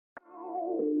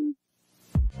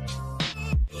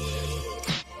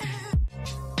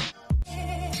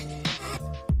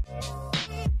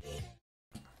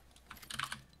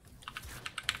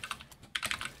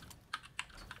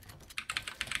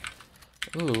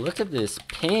look at this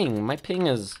ping. My ping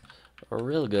is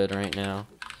real good right now.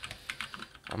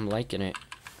 I'm liking it.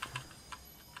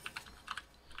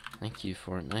 Thank you,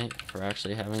 Fortnite, for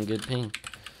actually having good ping.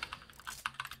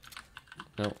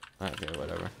 Nope. Okay,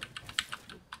 whatever.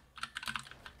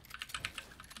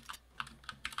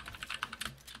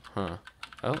 Huh.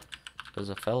 Oh, there's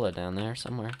a fella down there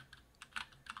somewhere.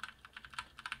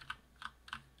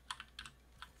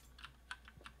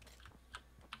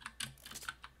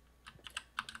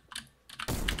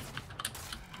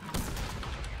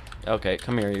 Okay,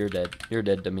 come here, you're dead. You're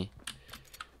dead to me.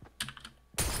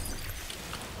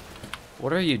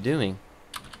 What are you doing?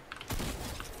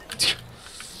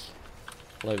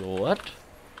 Like, what?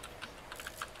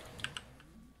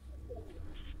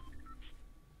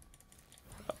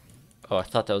 Oh, I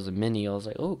thought that was a mini. I was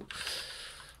like, oh.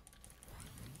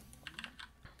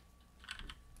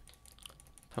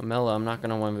 Pamela, I'm not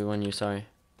gonna 1v1 you, sorry.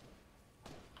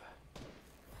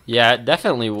 Yeah,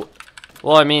 definitely.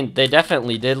 Well, I mean, they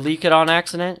definitely did leak it on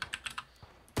accident.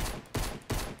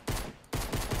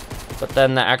 But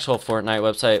then the actual Fortnite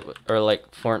website, or like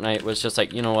Fortnite, was just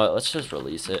like, you know what, let's just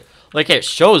release it. Like, it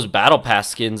shows Battle Pass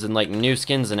skins and like new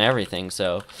skins and everything,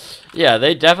 so yeah,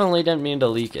 they definitely didn't mean to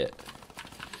leak it.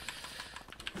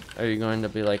 Are you going to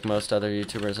be like most other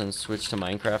YouTubers and switch to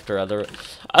Minecraft or other?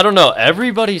 I don't know,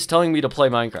 everybody's telling me to play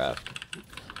Minecraft.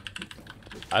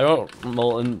 I don't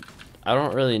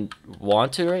really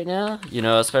want to right now, you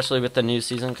know, especially with the new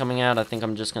season coming out. I think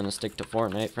I'm just gonna stick to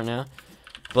Fortnite for now.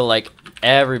 But like,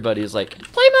 everybody's like,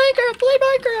 play Minecraft, play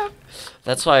Minecraft.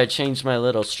 That's why I changed my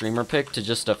little streamer pick to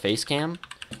just a face cam,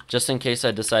 just in case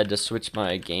I decide to switch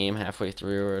my game halfway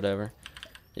through or whatever.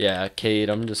 Yeah, Cade,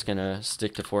 I'm just gonna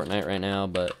stick to Fortnite right now,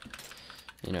 but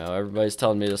you know, everybody's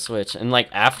telling me to switch. And like,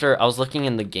 after I was looking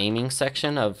in the gaming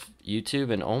section of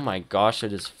YouTube, and oh my gosh,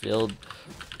 it is filled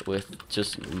with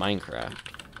just Minecraft.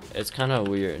 It's kind of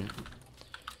weird.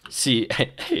 See,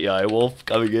 AI Wolf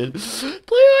coming in.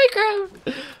 Play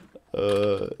Minecraft.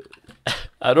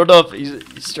 I don't know if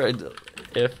he's trying to,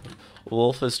 if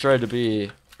Wolf is trying to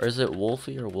be, or is it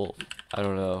Wolfie or Wolf? I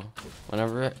don't know.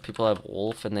 Whenever people have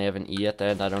Wolf and they have an E at the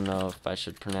end, I don't know if I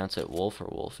should pronounce it Wolf or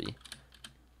Wolfie.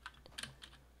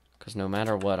 Because no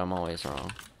matter what, I'm always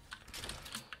wrong.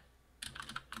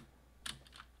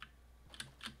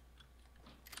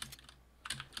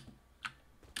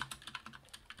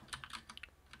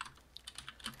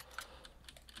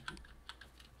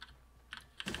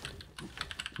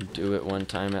 Do it one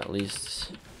time at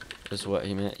least is what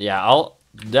he meant. Yeah, I'll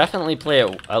definitely play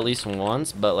it at least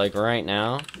once, but like right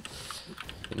now,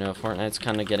 you know, Fortnite's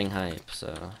kind of getting hype,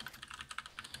 so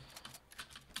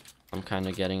I'm kind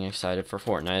of getting excited for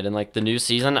Fortnite. And like the new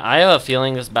season, I have a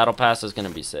feeling this Battle Pass is going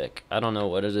to be sick. I don't know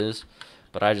what it is,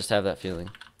 but I just have that feeling.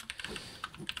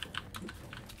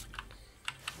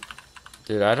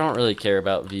 Dude, I don't really care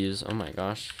about views. Oh my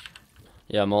gosh.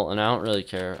 Yeah, Molten, I don't really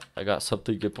care. I got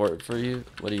something important for you.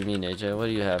 What do you mean, AJ? What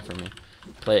do you have for me?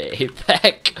 Play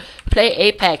Apex. Play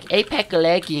Apex. Apex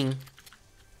legging.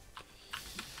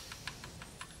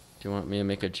 Do you want me to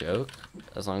make a joke?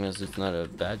 As long as it's not a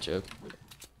bad joke.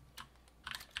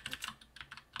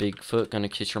 Bigfoot gonna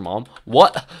kiss your mom?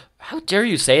 What? How dare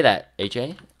you say that,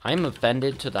 AJ? I'm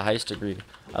offended to the highest degree.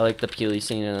 I like the Peely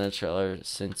scene in the trailer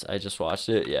since I just watched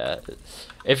it. Yeah.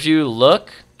 If you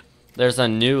look, there's a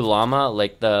new llama,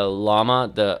 like the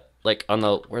llama, like on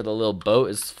the where the little boat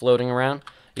is floating around.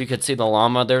 You could see the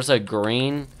llama. There's a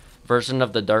green version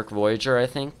of the Dark Voyager, I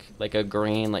think, like a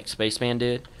green like spaceman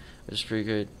dude. It's pretty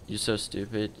good. You so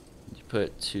stupid. You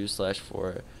put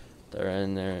 2/4. They're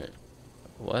in there.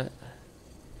 What?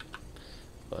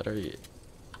 What are you?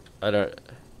 I don't.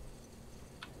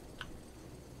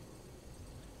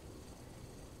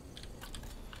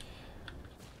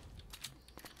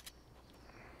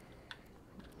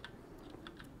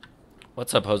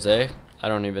 What's up, Jose? I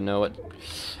don't even know what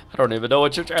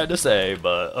you're trying to say,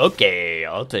 but okay,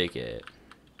 I'll take it.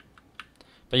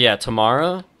 But yeah,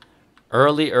 tomorrow,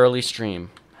 early stream.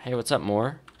 Hey, what's up,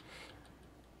 More?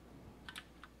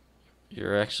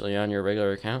 You're actually on your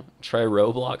regular account? Try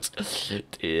Roblox.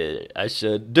 Dude, I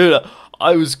should. Dude,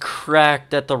 I was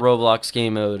cracked at the Roblox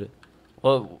game mode.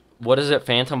 What is it?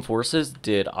 Phantom Forces?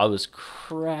 Dude, I was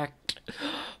cracked.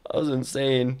 I was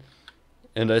insane.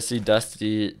 And I see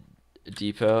Dusty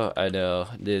Depot. I know,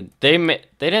 dude. They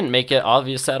didn't make it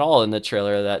obvious at all in the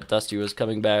trailer that Dusty was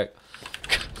coming back.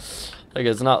 Like,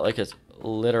 it's not like it's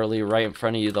literally right in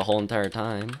front of you the whole entire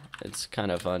time. It's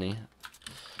kind of funny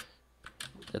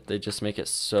that they just make it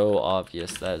so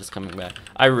obvious that it's coming back.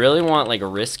 I really want like a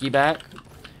Risky back,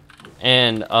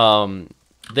 and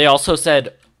they also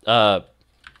said what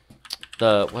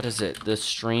is it? The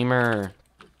streamer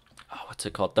what's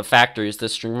it called? The factories, the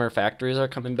streamer factories are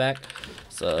coming back.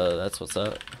 So that's what's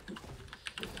up.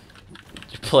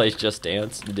 You play Just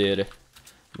Dance, dude.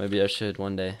 Maybe I should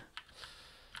one day.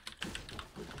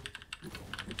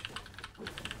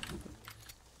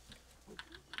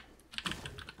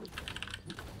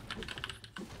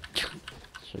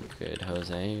 You're good,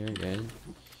 Jose. You're good.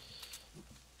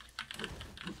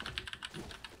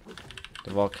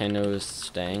 The volcano is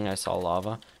staying. I saw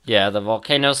lava. Yeah, the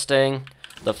volcano's staying.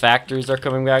 The factories are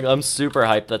coming back. I'm super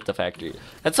hyped at the factory.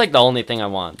 That's like the only thing I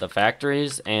want. The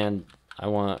factories, and I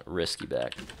want Risky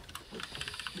back.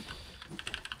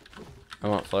 I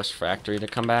want Flush Factory to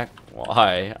come back.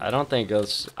 Why? I don't think it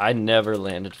was... I never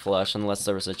landed Flush unless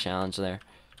there was a challenge there.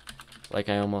 Like,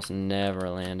 I almost never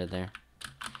landed there.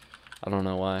 I don't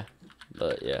know why.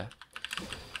 But, yeah.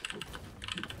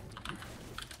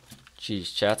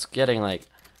 Jeez, chat's getting, like,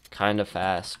 kind of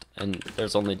fast. And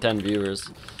there's only 10 viewers.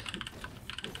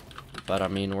 But, I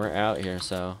mean, we're out here,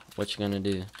 so what you gonna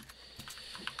do?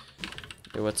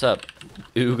 Hey, what's up?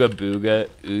 Ooga Booga,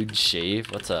 Ood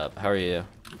Shave. What's up? How are you?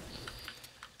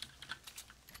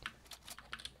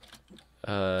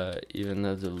 Even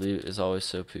though the loot is always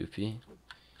so poopy.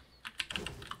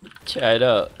 I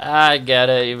know. I get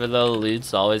it, even though the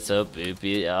loot's always so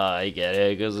poopy. Oh, I get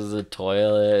it, because it's a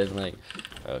toilet and, like,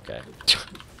 okay.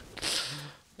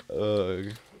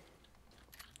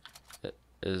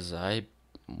 Is I...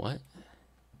 what?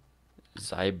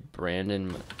 Is I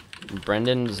Brandon...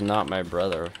 Brendan's not my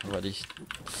brother. What is...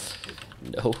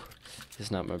 no,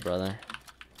 he's not my brother.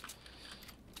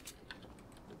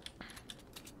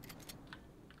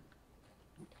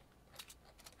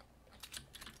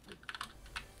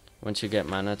 Once you get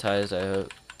monetized,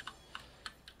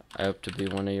 I hope to be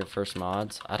one of your first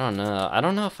mods. I don't know. I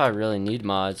don't know if I really need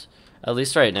mods. At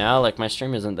least right now, like, my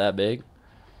stream isn't that big.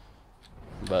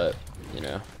 But, you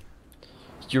know.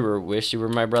 You wish you were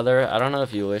my brother? I don't know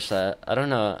if you wish that. I don't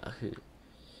know.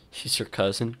 He's your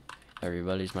cousin.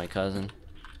 Everybody's my cousin.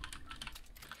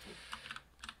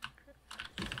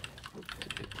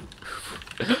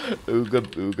 Ooga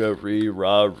booga ree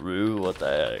rah roo. What the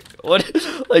heck? What?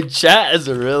 Like, chat is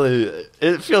really...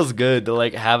 it feels good to,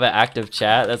 like, have an active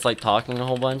chat that's, like, talking a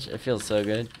whole bunch. It feels so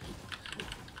good.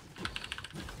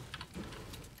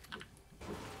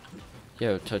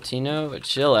 Yo, Totino,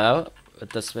 chill out with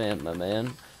the spam, my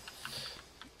man.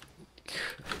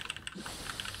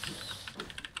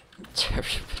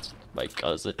 Everybody's my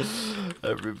cousin.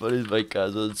 Everybody's my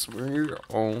cousin. Swear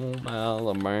home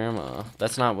Alabama.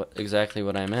 That's not exactly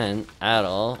what I meant at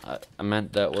all. I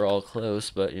meant that we're all close,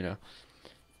 but you know.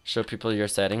 Show people your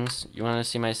settings. You want to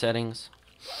see my settings?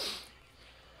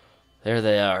 There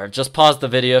they are. Just pause the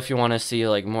video if you want to see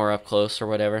like more up close or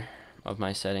whatever of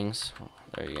my settings.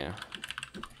 There you go.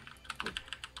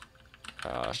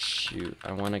 Oh shoot,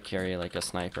 I want to carry like a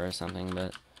sniper or something,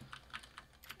 but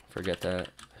forget that.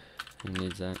 Who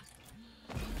needs that?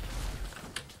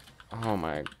 Oh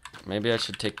my, maybe I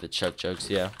should take the Chug Jugs.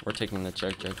 Yeah, we're taking the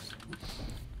Chug Jugs.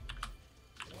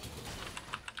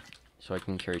 So I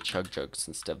can carry Chug Jugs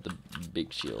instead of the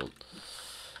big shield.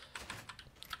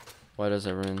 Why does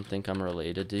everyone think I'm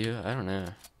related to you? I don't know.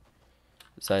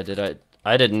 So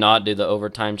I did not do the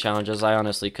overtime challenges. I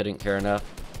honestly couldn't care enough.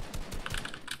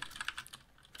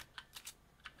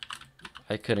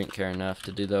 I couldn't care enough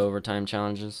to do the overtime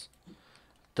challenges.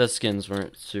 The skins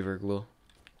weren't super cool.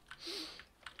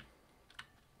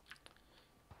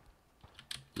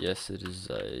 Yes, it is.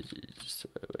 Just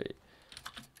wait.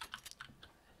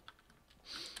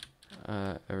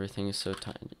 Everything is so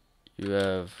tiny. You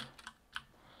have...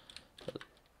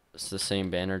 it's the same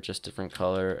banner, just different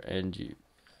color, and you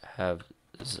have...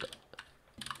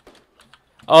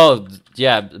 oh,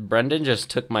 yeah, Brendan just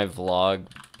took my vlog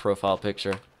profile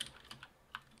picture.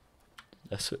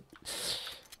 That's what...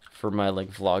 for my like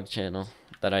vlog channel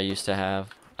that I used to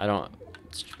have. I don't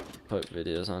put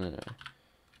videos on it.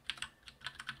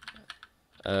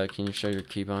 Can you show your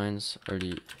keybinds, or do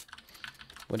you...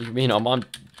 what do you mean? I'm on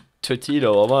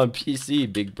Totino. I'm on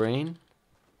PC, big brain.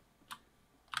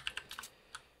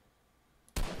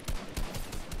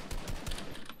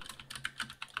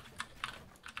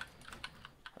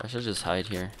 I should just hide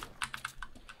here.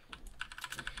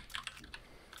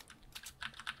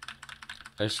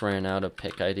 I just ran out of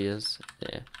pick ideas.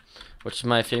 Yeah. What's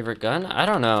my favorite gun? I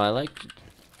don't know.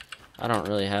 I don't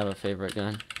really have a favorite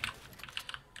gun.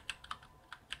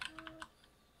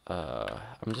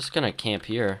 I'm just gonna camp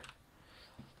here.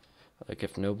 Like,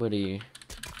 if nobody...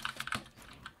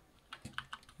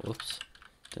 whoops.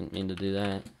 Didn't mean to do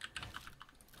that.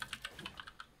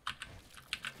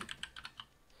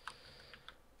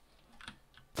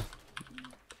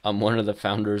 I'm one of the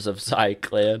founders of Psy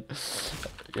Clan.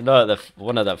 You're not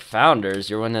one of the founders.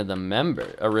 You're one of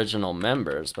the original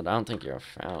members, but I don't think you're a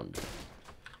founder.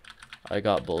 I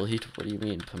got bullied. What do you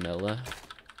mean, Pamela?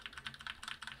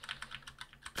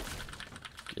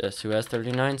 Guess who has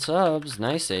 39 subs?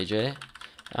 Nice, AJ.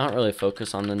 I don't really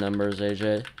focus on the numbers,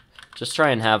 AJ. Just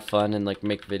try and have fun and like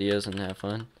make videos and have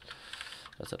fun.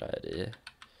 That's what I did.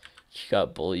 You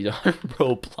got bullied on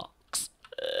Roblox.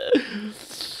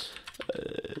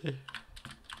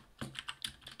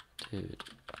 Dude,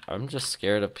 I'm just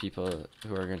scared of people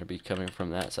who are going to be coming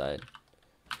from that side.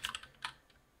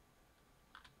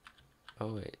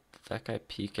 Oh wait, did that guy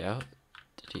peek out?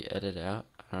 Did he edit out?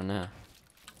 I don't know.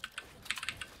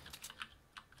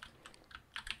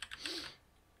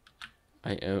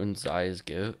 I own Zai's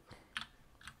goat.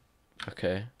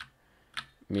 Okay.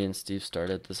 Me and Steve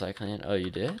started the Psy Clan. Oh, you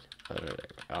did? I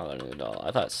don't even know.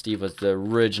 I thought Steve was the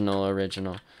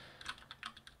original.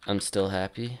 I'm still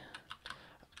happy.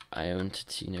 I own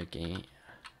Tatino Game.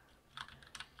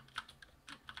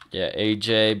 Yeah,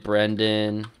 AJ,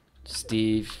 Brendan,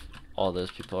 Steve, all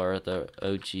those people are the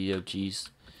OGs.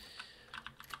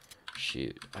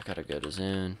 Shoot, I gotta go to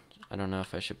Zone. I don't know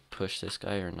if I should push this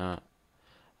guy or not.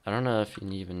 I don't know if he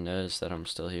even knows that I'm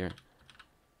still here.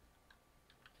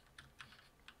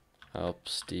 Help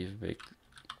Steve make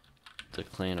the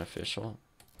clan official.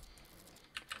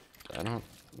 I don't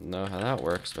know how that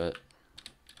works, but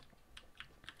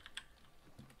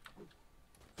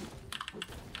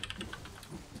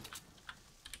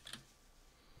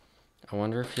I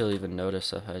wonder if he'll even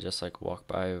notice if I just like walk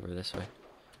by over this way.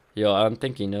 Yo, I don't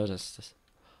think he noticed this.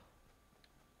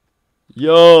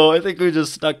 Yo, I think we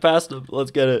just snuck past him.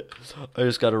 Let's get it. I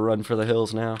just gotta run for the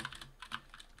hills now.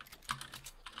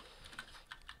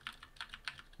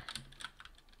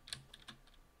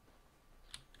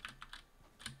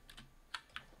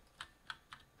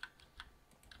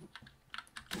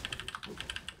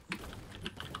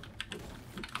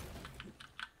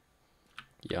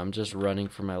 Yeah, I'm just running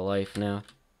for my life now.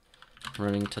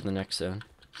 Running to the next zone.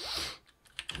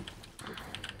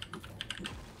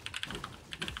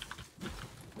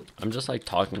 I'm just like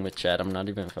talking with chat. I'm not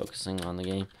even focusing on the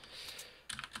game.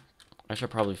 I should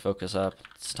probably focus up.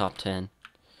 It's top 10.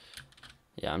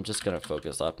 Yeah, I'm just gonna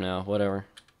focus up now. Whatever.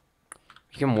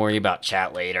 You can worry about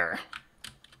chat later.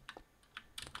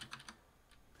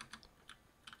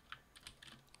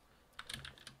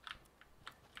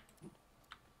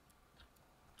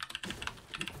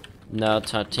 No,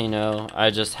 Tatino.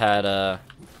 I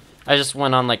just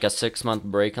went on like a 6-month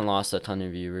break and lost a ton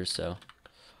of viewers, so.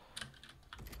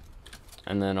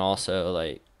 And then also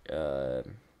like, I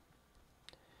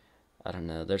don't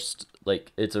know. There's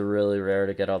like, it's really rare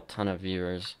to get a ton of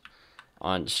viewers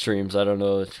on streams. I don't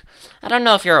know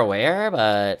if you're aware,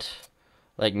 but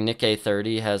like Nick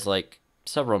A30 has like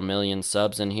several million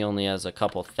subs and he only has a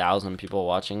couple thousand people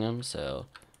watching him, so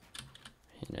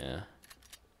you know.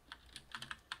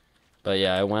 But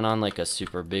yeah, I went on like a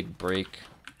super big break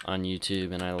on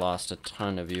YouTube and I lost a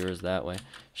ton of viewers that way.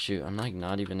 Shoot, I'm like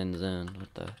not even in zone.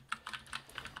 What the?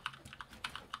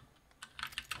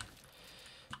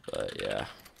 But yeah.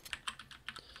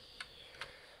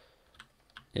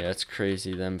 Yeah, it's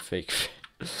crazy them fake.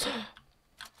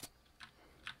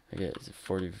 I get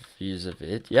 40 views of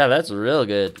it. Yeah, that's real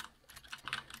good.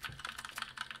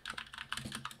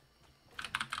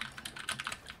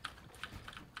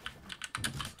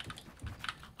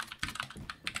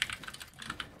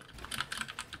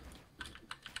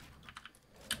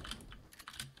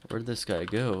 Where'd this guy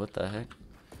go? What the heck?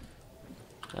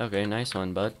 Okay, nice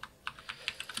one, bud.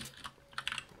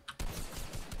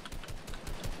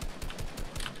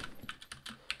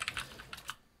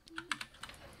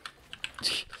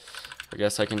 I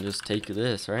guess I can just take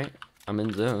this, right? I'm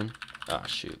in zone. Ah,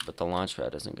 shoot, but the launch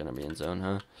pad isn't gonna be in zone,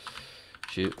 huh?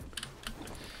 Shoot.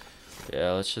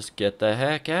 Yeah, let's just get the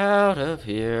heck out of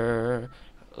here.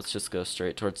 Let's just go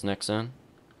straight towards next zone.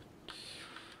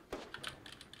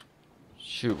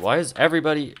 Shoot, why is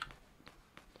everybody...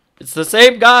 It's the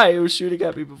same guy who was shooting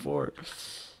at me before.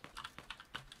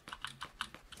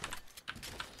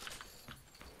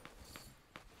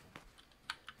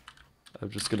 I'm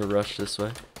just gonna rush this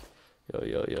way. Yo,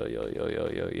 yo, yo, yo, yo, yo,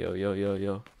 yo, yo, yo, yo,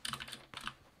 yo.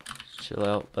 Chill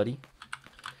out, buddy.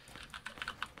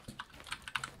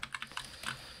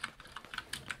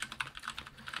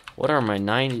 What are my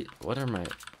 90... What are my...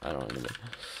 I don't even...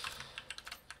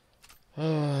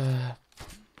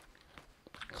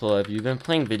 Cool, have you been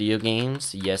playing video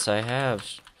games? Yes, I have.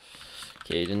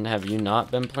 Caden, have you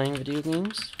not been playing video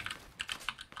games?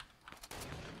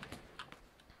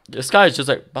 This guy's just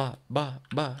like, bah, bah,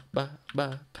 bah, bah,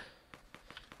 bah.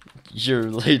 Your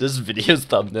latest video's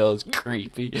thumbnail is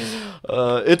creepy.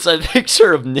 It's a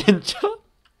picture of Ninja.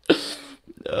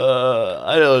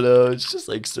 I don't know. It's just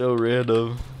like so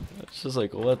random. It's just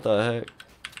like, what the heck?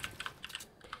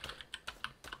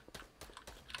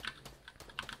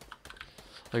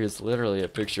 Like, it's literally a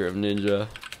picture of Ninja.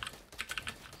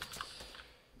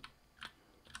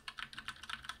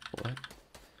 What?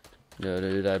 No,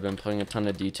 dude, I've been playing a ton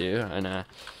of D2, and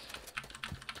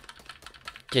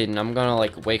Caden, I'm gonna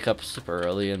like wake up super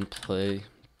early and play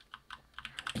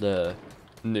the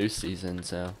new season,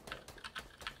 so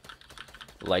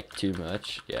like too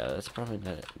much. Yeah, that's probably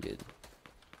not good.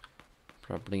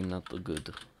 Probably not the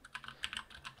good.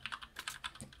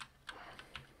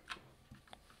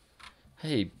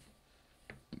 Hey,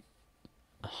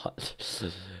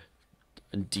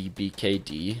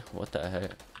 DBKD, what the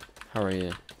heck? How are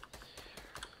you?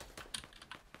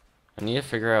 I need to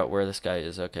figure out where this guy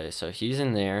is. Okay, so he's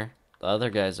in there. The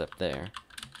other guy's up there.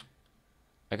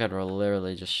 I gotta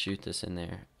literally just shoot this in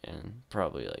there and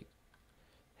probably like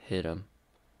hit him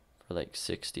for like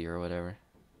 60 or whatever.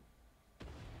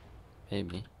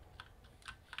 Maybe.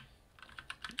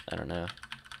 I don't know.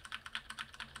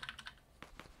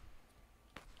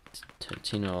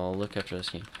 Tino, I'll look after this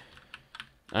game.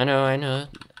 I know.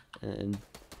 And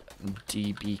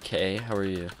DBK, how are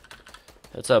you?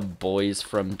 What's up, boys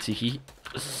from T?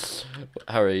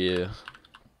 How are you?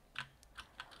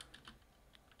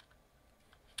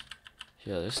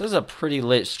 Yeah, this is a pretty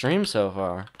lit stream so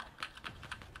far.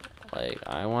 Like,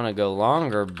 I want to go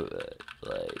longer, but,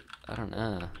 like, I don't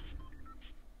know.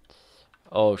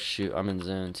 Oh, shoot, I'm in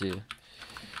zone, too.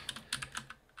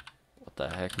 What the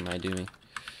heck am I doing?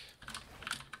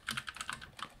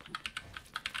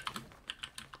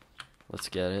 Let's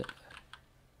get it.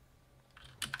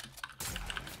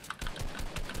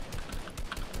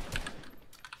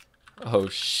 Oh,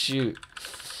 shoot.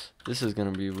 This is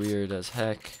gonna be weird as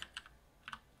heck.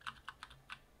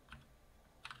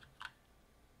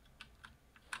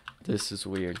 This is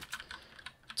weird.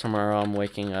 Tomorrow I'm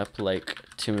waking up like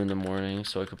 2 in the morning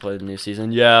so I could play the new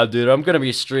season. Yeah, dude, I'm gonna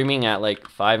be streaming at like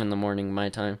 5 in the morning my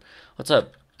time. What's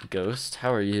up, Ghost?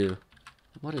 How are you?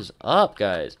 What is up,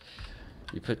 guys?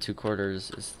 You put 2 quarters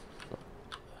is...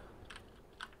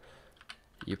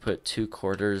 You put 2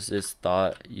 quarters is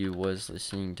thought you was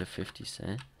listening to 50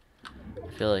 Cent? I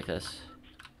feel like that's...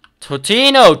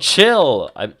 Totino,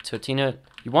 chill! Totino,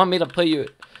 you want me to play you...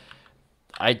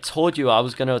 I told you I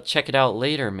was gonna check it out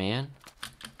later, man.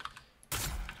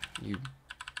 You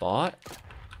bot?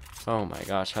 Oh my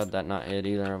gosh, how'd that not hit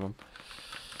either of them?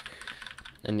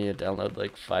 I need to download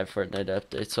like 5 Fortnite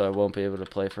updates so I won't be able to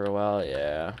play for a while.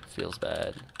 Yeah, feels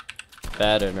bad.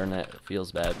 Bad internet,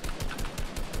 feels bad.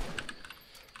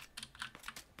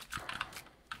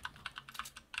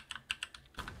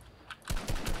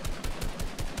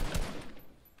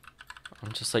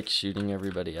 I'm just like shooting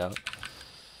everybody out.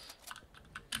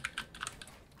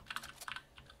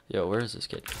 Yo, where is this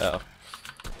kid? Oh.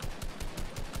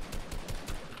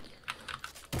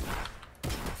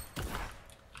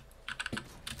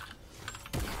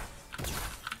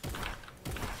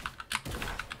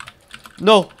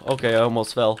 No! Okay, I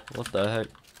almost fell. What the heck?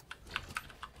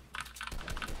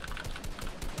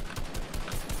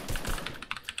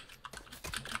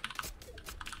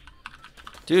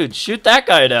 Dude, shoot that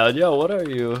guy down. Yo, what are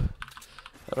you?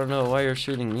 I don't know why you're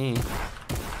shooting me.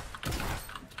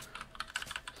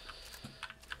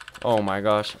 Oh my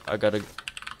gosh, I gotta...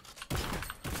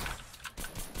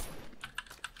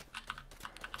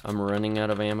 I'm running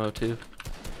out of ammo too.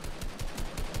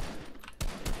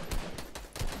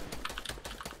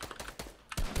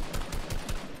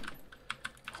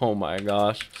 Oh my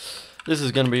gosh. This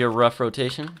is gonna be a rough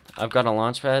rotation. I've got a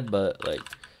launch pad, but like,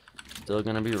 still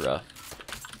gonna be rough.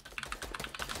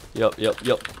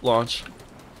 Yep. Launch.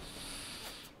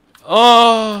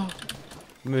 Oh!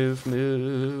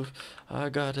 Move. I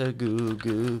gotta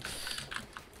goo.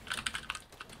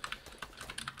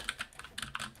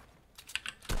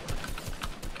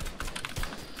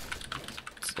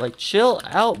 It's like, chill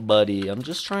out, buddy. I'm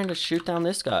just trying to shoot down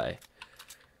this guy.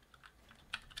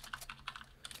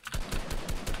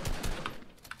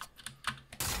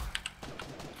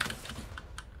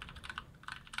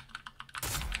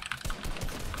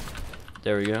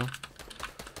 There we go.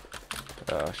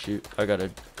 Oh shoot, I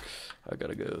gotta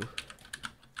go.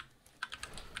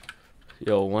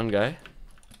 Yo, one guy.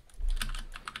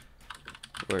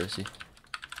 Where is he?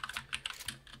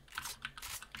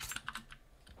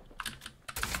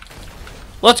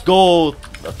 Let's go!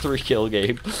 A 3-kill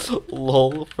game.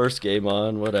 Lol, first game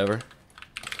on, whatever.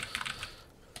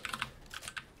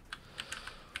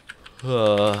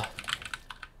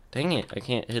 Dang it, I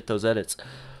can't hit those edits.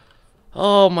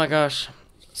 Oh my gosh.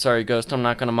 Sorry, Ghost, I'm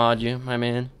not gonna mod you, my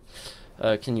man.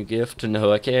 Can you gift?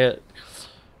 No, I can't.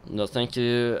 No, thank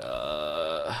you.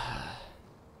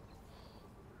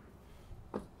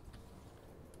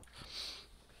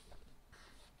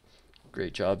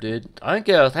 Great job, dude. Thank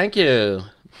you, thank you.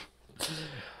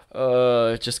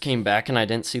 Just came back and I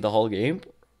didn't see the whole game.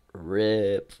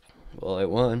 Rip. Well, I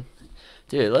won.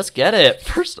 Dude, let's get it.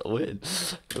 First win.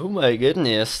 Oh my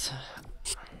goodness.